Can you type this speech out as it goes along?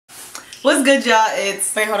What's good, y'all?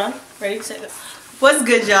 It's... Wait, hold on. Ready, set, go. What's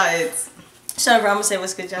good, y'all? It's... Shut up, bro. I'm gonna say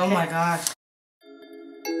what's good, y'all. Oh my gosh.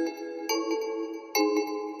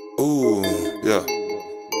 Ooh, yeah.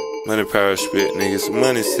 Money power spit, nigga. Some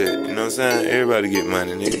money set. You know what I'm saying? Everybody get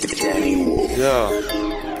money, nigga.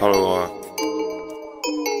 Yeah. Hold on.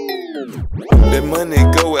 That money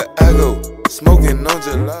go where I go. Smoking on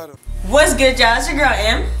gelato. What's good, y'all? It's your girl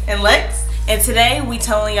M. And Lex. And today we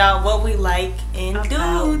telling y'all what we like in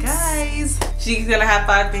dudes. Guys. She's gonna have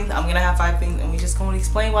 5 things. I'm gonna have 5 things. And we just gonna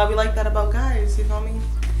explain why we like that about guys. You feel me?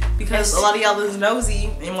 Because a lot of y'all is nosy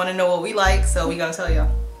and want to know what we like. So we gonna tell y'all.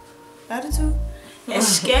 Attitude. And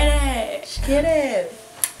scared.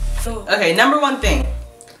 Okay, number 1 thing.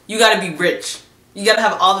 You gotta be rich. You gotta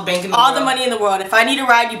have all the bank in the world. All the money in the world. If I need a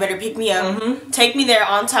ride, you better pick me up. Take me there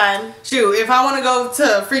on time. Shoot, if I want to go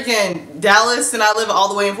to freaking Dallas and I live all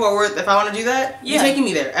the way in Fort Worth, if I want to do that, you're taking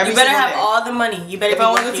me there. You better have all the money. You better. If I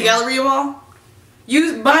want to go to Galleria Mall,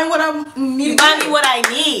 you buying what I need. You buy me what I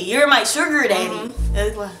need. You're my sugar daddy.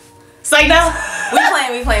 Psych now. We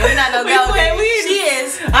playing. We not no gold digger. She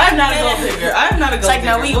is. I'm not a gold digger. I'm not a gold digger. Like,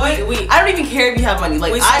 no, we. I don't even care if you have money.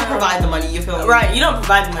 Like, I provide the money. You feel me? Right. You don't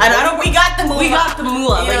provide the money. I don't. We got the moolah. We got the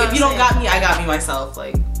moolah. Like, if you don't got me, I got me myself.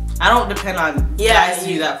 Like, I don't depend on guys to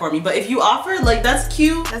do that for me. But if you offer, like, that's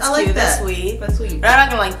cute. That's I like cute. that. That's sweet. That's sweet. But I'm not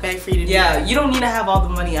gonna like beg for you to do that. Yeah, you don't need to have all the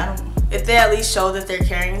money. I don't. If they at least show that they're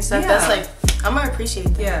caring and stuff, that's like, I'm gonna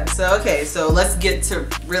appreciate that. Yeah. So okay. So let's get to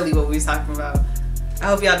really what we was talking about. I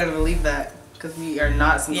hope y'all didn't believe that. Because we are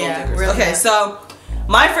not some gold diggers. Really okay, not. So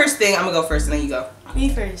my first thing, I'm gonna go first and then you go. Me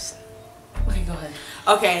first. Okay, go ahead.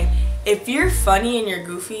 Okay, if you're funny and you're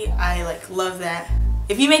goofy, I like love that.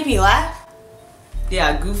 If you make me laugh,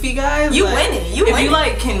 yeah, goofy guys. You like, winning. You if winning. you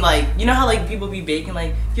like can like, you know how like people be baking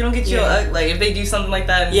like you don't get your like if they do something like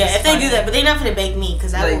that. Yeah, if they do that, but they not gonna bake me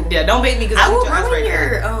because I like, will. Don't bake me because I will ruin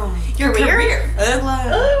your career.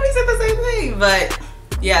 Oh, we said the same thing, but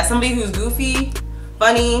yeah, somebody who's goofy,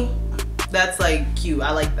 funny. That's like cute.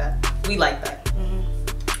 I like that. We like that.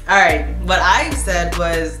 All right. What I said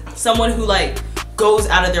was someone who like goes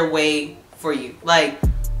out of their way for you. Like,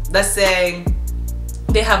 let's say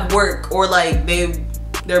they have work or like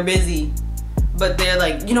they're busy, but they're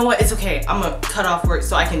like, you know what? It's okay. I'm gonna cut off work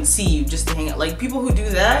so I can see you just to hang out. Like people who do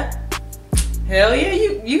that. Hell yeah,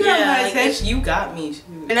 you got my attention. You got me.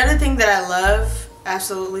 Shoot. Another thing that I love,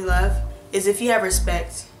 absolutely love, is if you have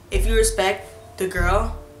respect. If you respect the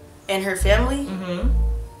girl and her family,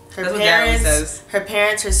 her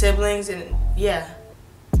parents, her siblings, and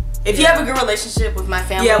if you have a good relationship with my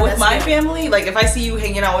family, with my family, like if I see you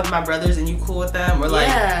hanging out with my brothers and you cool with them, or like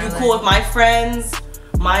you cool with my friends,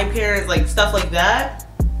 my parents, like stuff like that.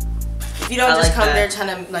 If you don't just come there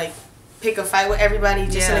trying to like pick a fight with everybody,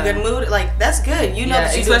 just in a good mood, like that's good. You know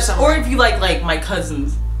that you do something. Or if you like my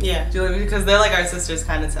cousins. Yeah. Because they're like our sisters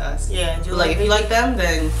kind of to us. Yeah. But like if you like them,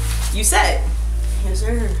 then you set. Yes,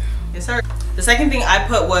 sir. Yes, sir. The second thing I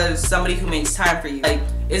put was somebody who makes time for you. Like,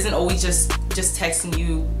 isn't always just texting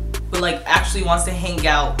you, but like actually wants to hang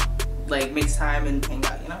out, like makes time and hang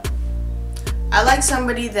out, you know? I like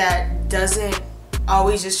somebody that doesn't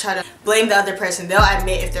always just try to blame the other person. They'll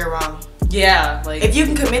admit if they're wrong. Yeah. Like if you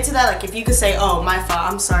can commit to that, like if you could say, oh, my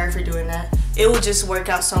fault, I'm sorry for doing that, it will just work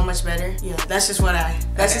out so much better. Yeah, that's just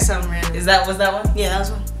just something random. Was that one? Yeah, that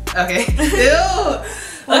was one. Okay. Ew.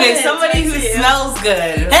 Okay, somebody who smells good.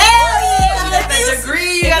 Hell yeah! That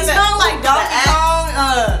degree. You smell like Donkey Kong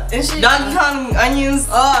and shit. Donkey Kong onions.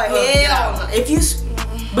 Oh hell! If you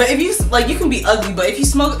like, you can be ugly, but if you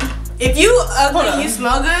smell, if you ugly, you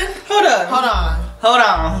smell good. Hold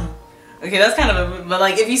on. Okay, that's kind of but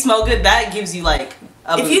like if you smell good, that gives you like.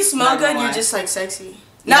 If you smell good, you're just like sexy.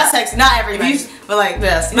 Not sexy, not everybody, but like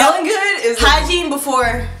smelling good is hygiene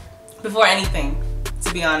before anything.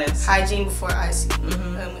 To be honest, hygiene before icy.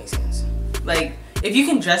 That makes sense. Like if you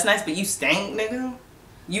can dress nice but you stank, nigga.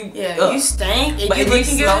 You stank. And but you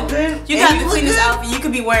looking good. You got the cleanest outfit. You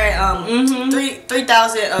could be wearing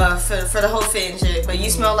 3,000 for the whole fit and shit, but you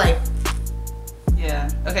smell like. Yeah.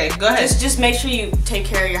 Okay, go ahead. Just make sure you take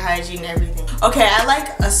care of your hygiene and everything. Okay, I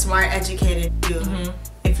like a smart, educated dude.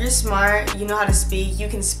 If you're smart, you know how to speak, you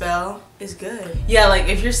can spell. It's good. Yeah, like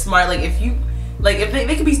if you're smart, like if you. Like if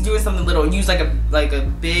they could be doing something little and use like a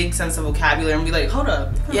big sense of vocabulary and be like, hold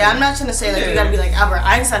up. Yeah, I'm not trying to say like you gotta be like Albert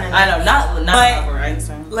Einstein. I know, not Albert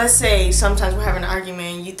Einstein. Let's say sometimes we're having an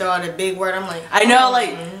argument and you throw out a big word. I'm like, I know,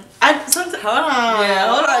 like sometimes. Hold on. Yeah,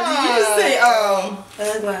 hold on. Did you just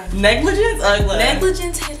say negligence?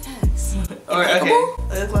 Negligence head ass. Or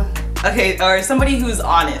okay, or somebody who's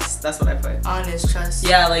honest. That's what I put. Honest, trust.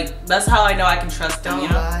 Yeah, like that's how I know I can trust them. Don't you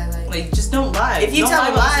know? lie. Like just don't lie. If you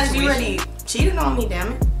tell lies, you already cheated on me,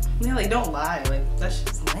 damn it. Yeah, like don't lie. Like that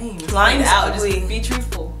shit's lame. Lying is out. ugly. Just be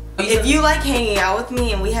truthful. If you like hanging out with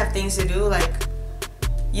me and we have things to do, like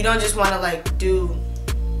you don't just want to like do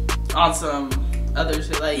on some other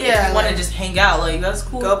shit. Like yeah, if you want to just hang out, like that's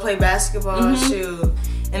cool. Go play basketball, shoot.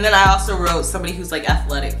 And then I also wrote somebody who's like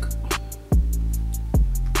athletic.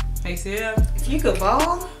 Hey, see ya. If you could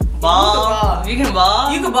ball. Ball. You can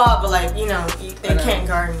ball. You can ball, but like you know, they can't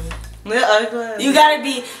guard me. Yeah, you gotta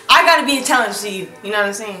be. I gotta be a challenge to you. You know what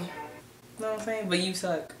I'm saying? You know what I'm saying? But you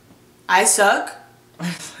suck. I suck.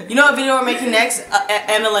 You know what video we're making next?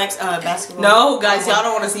 MLX basketball. No, guys, y'all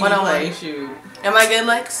don't want to see me one-on-one. play. Shoot. Am I good,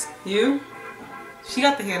 Lex? You? She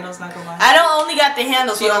got the handles, not gonna lie. I don't only got the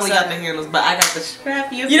handles. She only got the handles, but I got the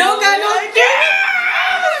strap. You don't got no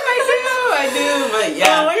I do, but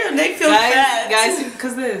yeah. Oh, your neck feels guys,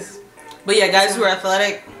 cause this. But yeah, guys who are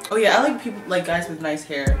athletic. Oh yeah, I like people like guys with nice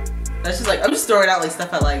hair. That's just like I'm just throwing out like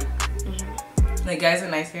stuff I like. Like guys with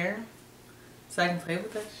nice hair, so I can play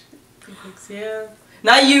with that shit. Yeah.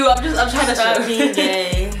 Not you. I'm trying to stop being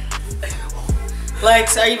gay.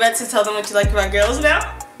 Lex, are you about to tell them what you like about girls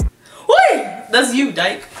now? Wait, that's you,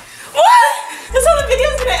 Dyke. What? That's how the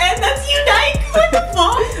video's gonna end. That's you, Dyke. What the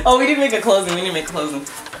fuck? Oh, we need to make a closing.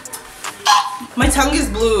 My tongue is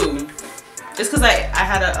blue. It's because I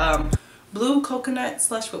had a blue coconut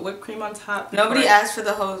slush with whipped cream on top. Nobody asked for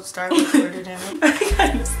the whole Starbucks order, damn it.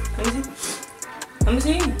 Let me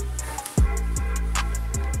see.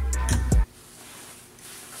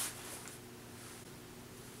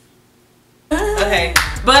 Okay,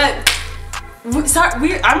 but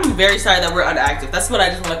I'm very sorry that we're unactive. That's what I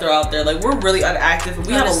just want to throw out there. Like we're really unactive.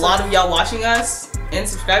 We have a lot of y'all watching us and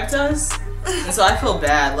subscribe to us, and so I feel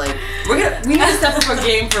bad. Like we need to step up our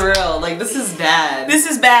game for real. Like this is bad. This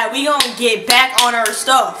is bad. We gonna get back on our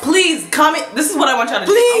stuff. Please comment. This is what I want y'all to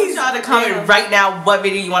do. I want y'all to comment right now what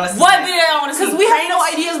video you want to see. What video I want to see? Because we have no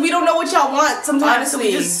ideas. We don't know what y'all want. Sometimes honestly, so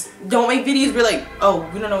we just don't make videos. We're like, oh,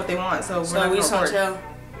 we don't know what they want, so we're just gonna chill.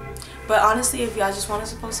 But honestly, if y'all just want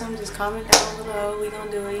us to post something, just comment down below. We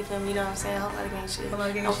gonna do it, you feel me? You know what I'm saying? A whole lot of gang shit.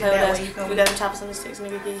 We got them choppers on the sticks,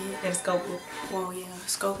 nigga, get hit. And scope. Whoa, yeah.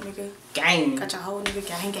 Scope, nigga. Gang. Got your whole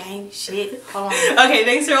nigga gang. Shit. Hold on. Okay,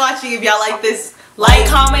 thanks for watching. If y'all like this, like,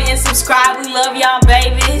 comment, and subscribe. We love y'all,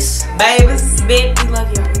 babies. Babies. Bitch, we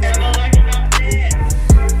love y'all.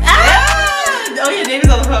 Oh yeah,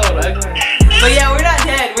 David's on the phone. Okay. But yeah, we're not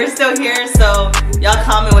dead. We're still here. So y'all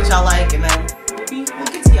comment what y'all like and then